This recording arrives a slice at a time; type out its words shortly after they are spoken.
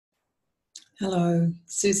Hello,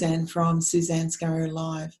 Suzanne from Suzanne Scarrow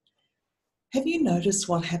Live. Have you noticed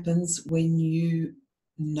what happens when you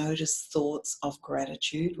notice thoughts of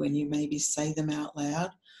gratitude, when you maybe say them out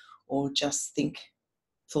loud or just think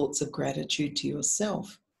thoughts of gratitude to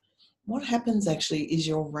yourself? What happens actually is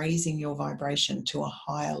you're raising your vibration to a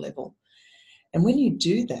higher level. And when you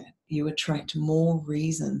do that, you attract more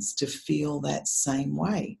reasons to feel that same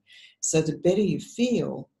way. So the better you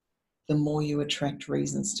feel, the more you attract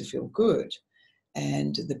reasons to feel good.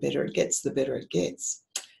 And the better it gets, the better it gets.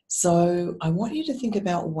 So I want you to think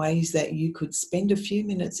about ways that you could spend a few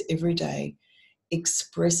minutes every day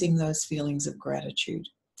expressing those feelings of gratitude.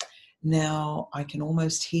 Now, I can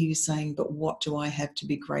almost hear you saying, but what do I have to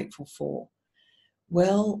be grateful for?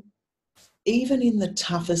 Well, even in the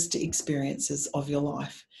toughest experiences of your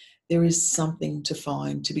life, there is something to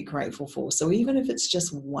find to be grateful for. So even if it's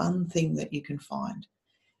just one thing that you can find,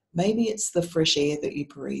 maybe it's the fresh air that you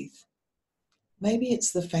breathe. Maybe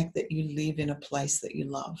it's the fact that you live in a place that you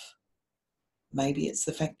love. Maybe it's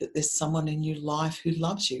the fact that there's someone in your life who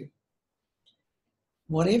loves you.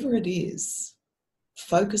 Whatever it is,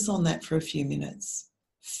 focus on that for a few minutes.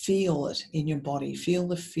 Feel it in your body. Feel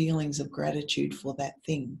the feelings of gratitude for that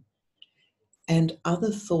thing. And other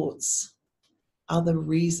thoughts, other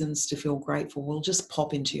reasons to feel grateful will just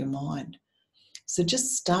pop into your mind. So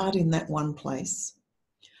just start in that one place.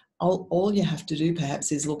 All you have to do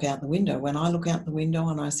perhaps is look out the window. When I look out the window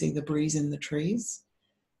and I see the breeze in the trees,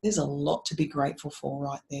 there's a lot to be grateful for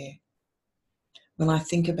right there. When I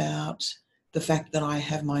think about the fact that I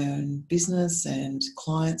have my own business and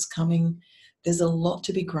clients coming, there's a lot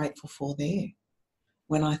to be grateful for there.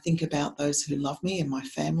 When I think about those who love me and my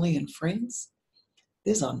family and friends,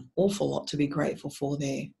 there's an awful lot to be grateful for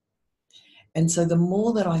there. And so the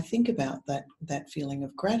more that I think about that feeling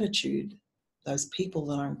of gratitude, those people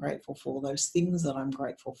that I'm grateful for, those things that I'm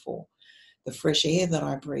grateful for, the fresh air that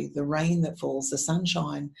I breathe, the rain that falls, the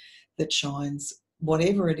sunshine that shines,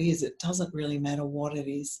 whatever it is, it doesn't really matter what it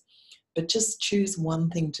is, but just choose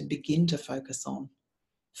one thing to begin to focus on.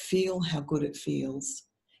 Feel how good it feels,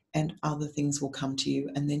 and other things will come to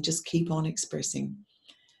you, and then just keep on expressing,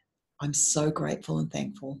 I'm so grateful and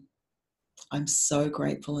thankful. I'm so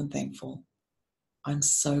grateful and thankful. I'm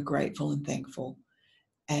so grateful and thankful.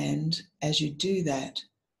 And as you do that,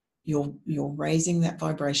 you're raising that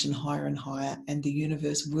vibration higher and higher, and the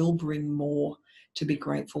universe will bring more to be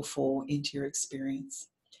grateful for into your experience.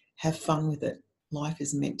 Have fun with it. Life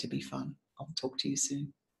is meant to be fun. I'll talk to you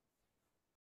soon.